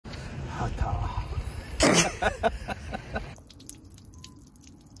America.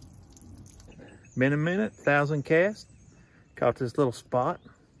 Been a minute, 1,000 casts. Caught this little spot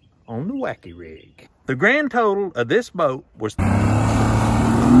on the wacky rig. The grand total of this boat was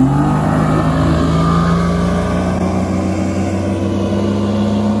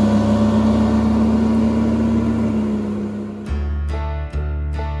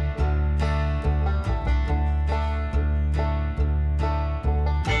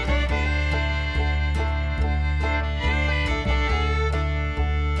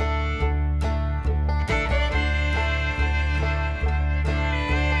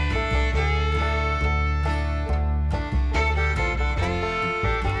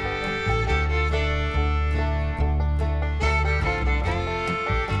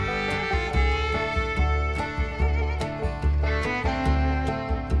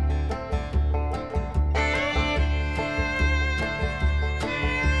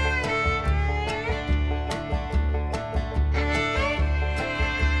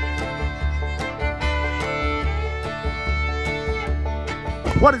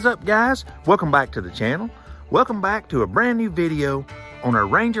What is up, guys? Welcome back to the channel. Welcome back to a brand new video on our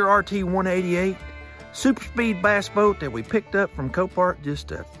Ranger RT 188 super speed bass boat that we picked up from Copart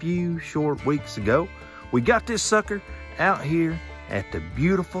just a few short weeks ago. We got this sucker out here at the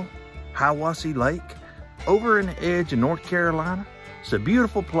beautiful Hiwassee Lake over in the edge of North Carolina. It's a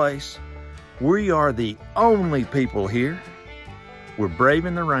beautiful place. We are the only people here. We're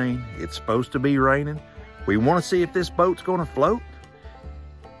braving the rain. It's supposed to be raining. We want to see if this boat's going to float.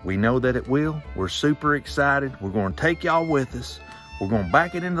 We know that it will. We're super excited. We're going to take y'all with us. We're going to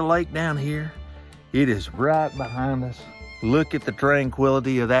back it in the lake down here. It is right behind us. Look at the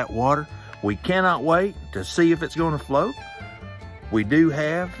tranquility of that water. We cannot wait to see if it's going to float. We do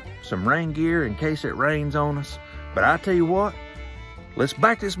have some rain gear in case it rains on us. But I tell you what, let's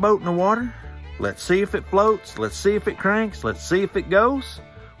back this boat in the water. Let's see if it floats. Let's see if it cranks. Let's see if it goes.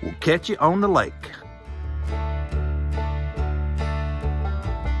 We'll catch you on the lake.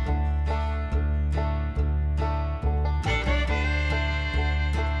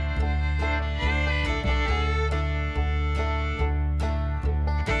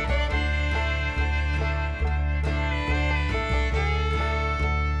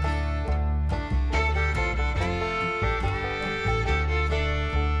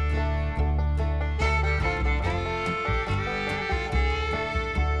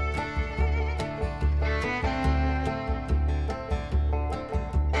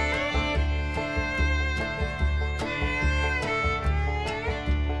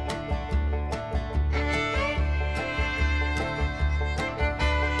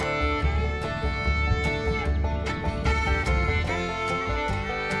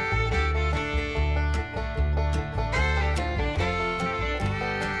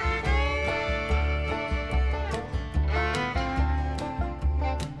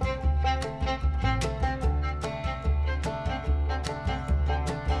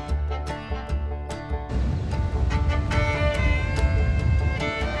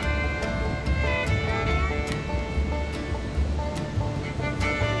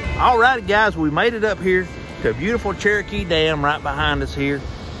 Alrighty, guys, we made it up here to a beautiful Cherokee Dam right behind us here.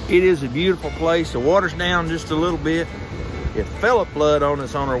 It is a beautiful place. The water's down just a little bit. It fell a flood on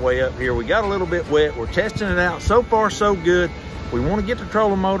us on our way up here. We got a little bit wet. We're testing it out. So far, so good. We want to get the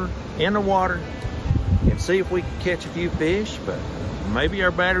trolling motor in the water and see if we can catch a few fish, but maybe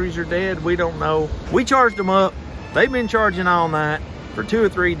our batteries are dead. We don't know. We charged them up. They've been charging all night for 2 or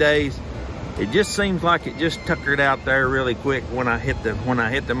 3 days. It just seems like it just tuckered out there really quick when I hit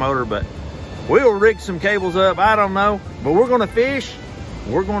the motor, but we'll rig some cables up. I don't know, but we're gonna fish.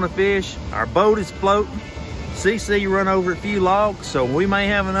 We're gonna fish. Our boat is floating. CC run over a few logs, so we may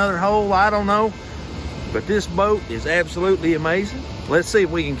have another hole. I don't know, but this boat is absolutely amazing. Let's see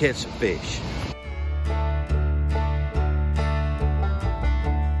if we can catch some fish.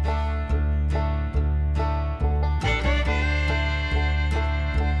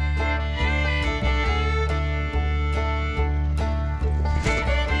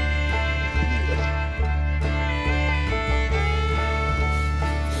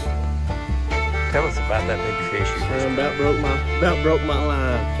 Tell us about that big fish you just about broke my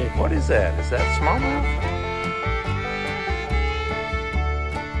line. What is that? Is that smallmouth?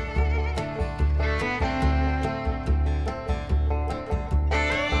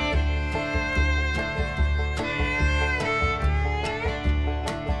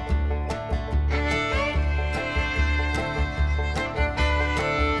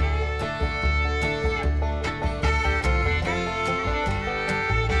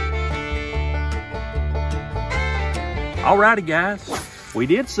 Alrighty, guys, we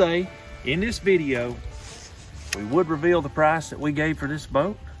did say In this video, we would reveal the price that we gave for this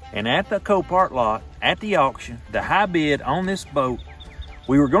boat. And at the Copart lot, at the auction, the high bid on this boat,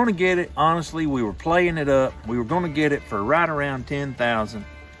 we were gonna get it, honestly, we were playing it up. We were gonna get it for right around $10,000.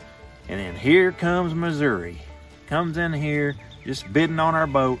 And then here comes Missouri. Comes in here, just bidding on our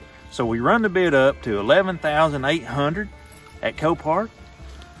boat. So we run the bid up to $11,800 at Copart.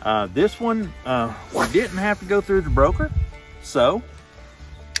 This one, we didn't have to go through the broker. So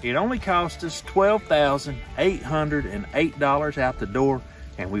it only cost us $12,808 out the door,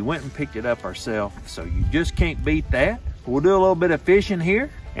 and we went and picked it up ourselves. So you just can't beat that. We'll do a little bit of fishing here,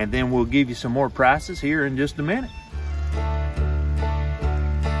 and then we'll give you some more prices here in just a minute.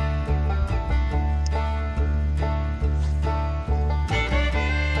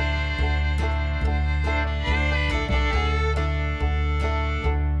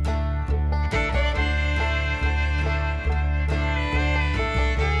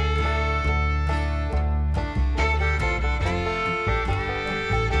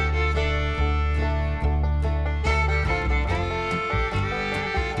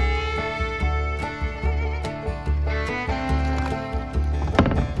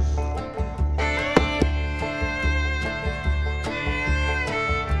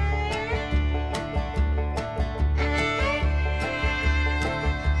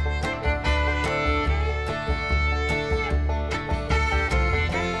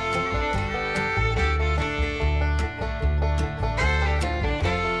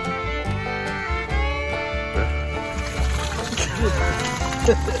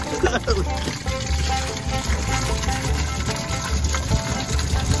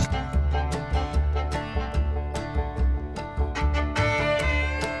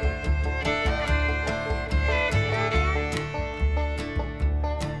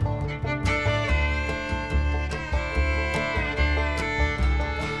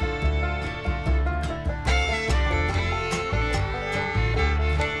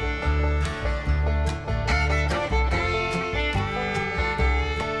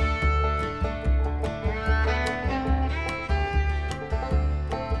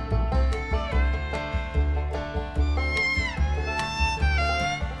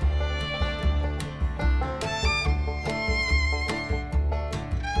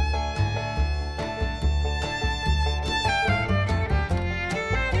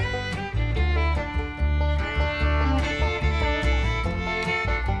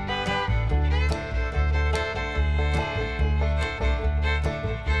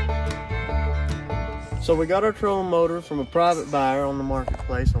 So we got our trolling motor from a private buyer on the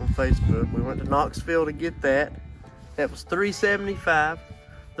marketplace on Facebook. We went to Knoxville to get that. That was $375.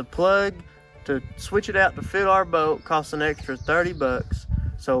 The plug to switch it out to fit our boat cost an extra 30 bucks.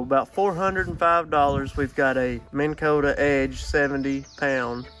 So about $405. We've got a Minn Kota Edge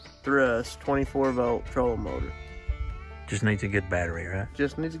 70-pound thrust 24-volt trolling motor. Just needs a good battery, right?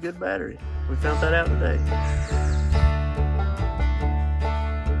 Just needs a good battery. We found that out today.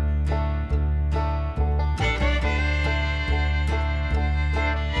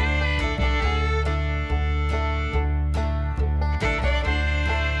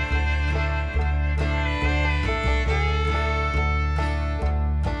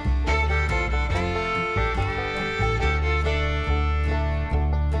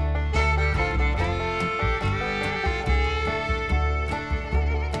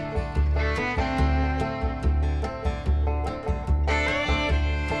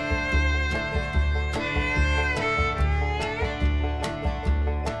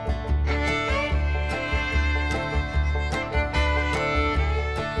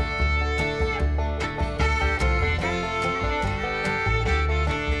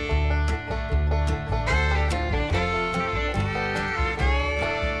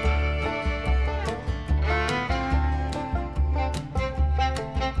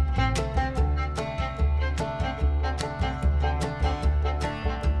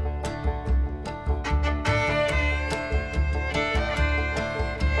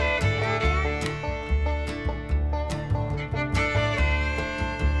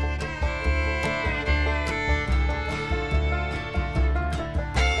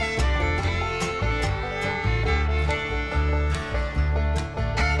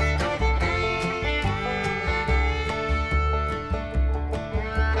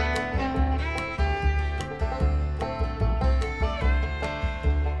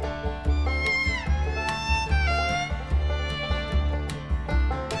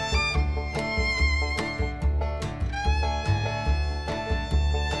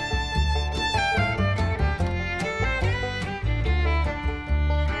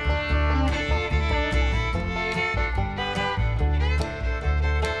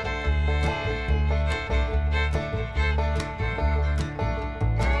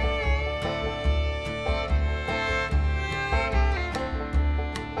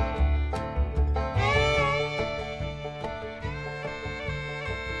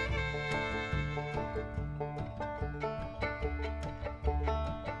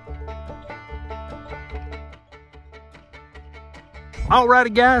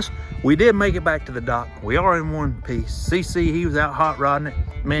 Alrighty guys, we did make it back to the dock. We are in one piece. CC, he was out hot rodding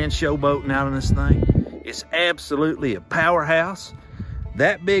it. Man, showboating out on this thing. It's absolutely a powerhouse.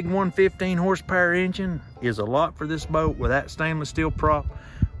 That big 115 horsepower engine is a lot for this boat with that stainless steel prop.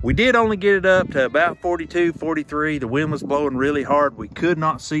 We did only get it up to about 42, 43. The wind was blowing really hard. We could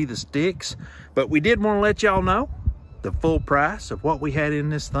not see the sticks, but we did want to let y'all know the full price of what we had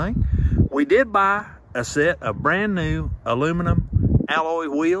in this thing. We did buy a set of brand new aluminum alloy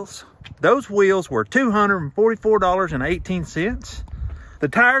wheels. Those wheels were $244.18. The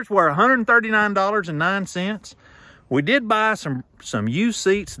tires were $139.09. We did buy some used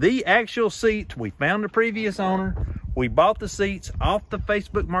seats. The actual seats, we found the previous owner. We bought the seats off the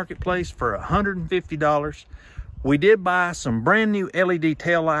Facebook Marketplace for $150. We did buy some brand new LED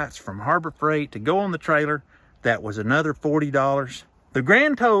taillights from Harbor Freight to go on the trailer. That was another $40. The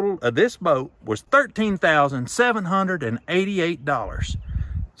grand total of this boat was $13,788.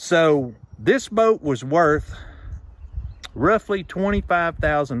 So this boat was worth roughly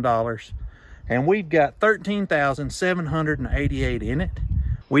 $25,000, and we've got $13,788 in it.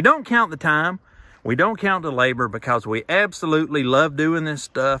 We don't count the time, we don't count the labor, because we absolutely love doing this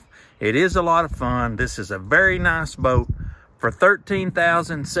stuff. It is a lot of fun. This is a very nice boat for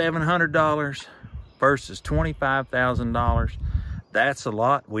 $13,700 versus $25,000. That's a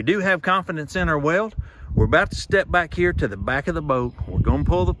lot. We do have confidence in our weld. We're about to step back here to the back of the boat. We're gonna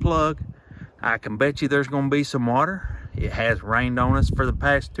pull the plug. I can bet you there's gonna be some water. It has rained on us for the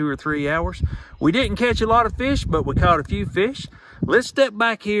past 2 or 3 hours. We didn't catch a lot of fish, but we caught a few fish. Let's step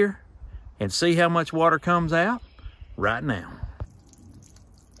back here and see how much water comes out right now.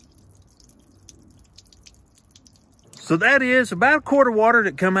 So that is about a quart of water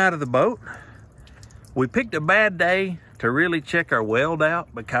that come out of the boat. We picked a bad day to really check our weld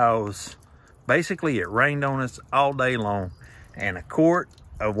out because basically it rained on us all day long, and a quart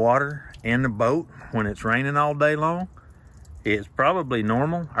of water in the boat when it's raining all day long is probably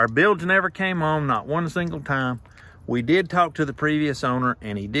normal. Our bilge never came on, not one single time. We did talk to the previous owner,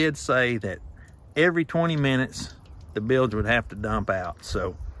 and he did say that every 20 minutes the bilge would have to dump out.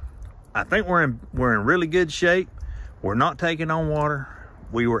 So I think we're in really good shape. We're not taking on water.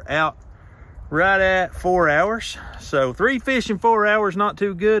 We were out right at 4 hours. So 3 fish in 4 hours, not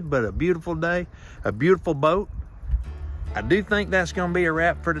too good, but a beautiful day, a beautiful boat. I do think that's gonna be a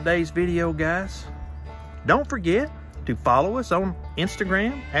wrap for today's video, guys. Don't forget to follow us on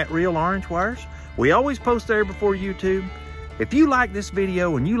Instagram at Real Orange Wires. We always post there before YouTube. If you like this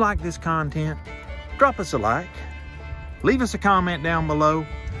video and you like this content, drop us a like, leave us a comment down below.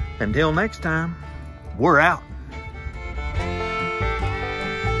 Until next time, we're out.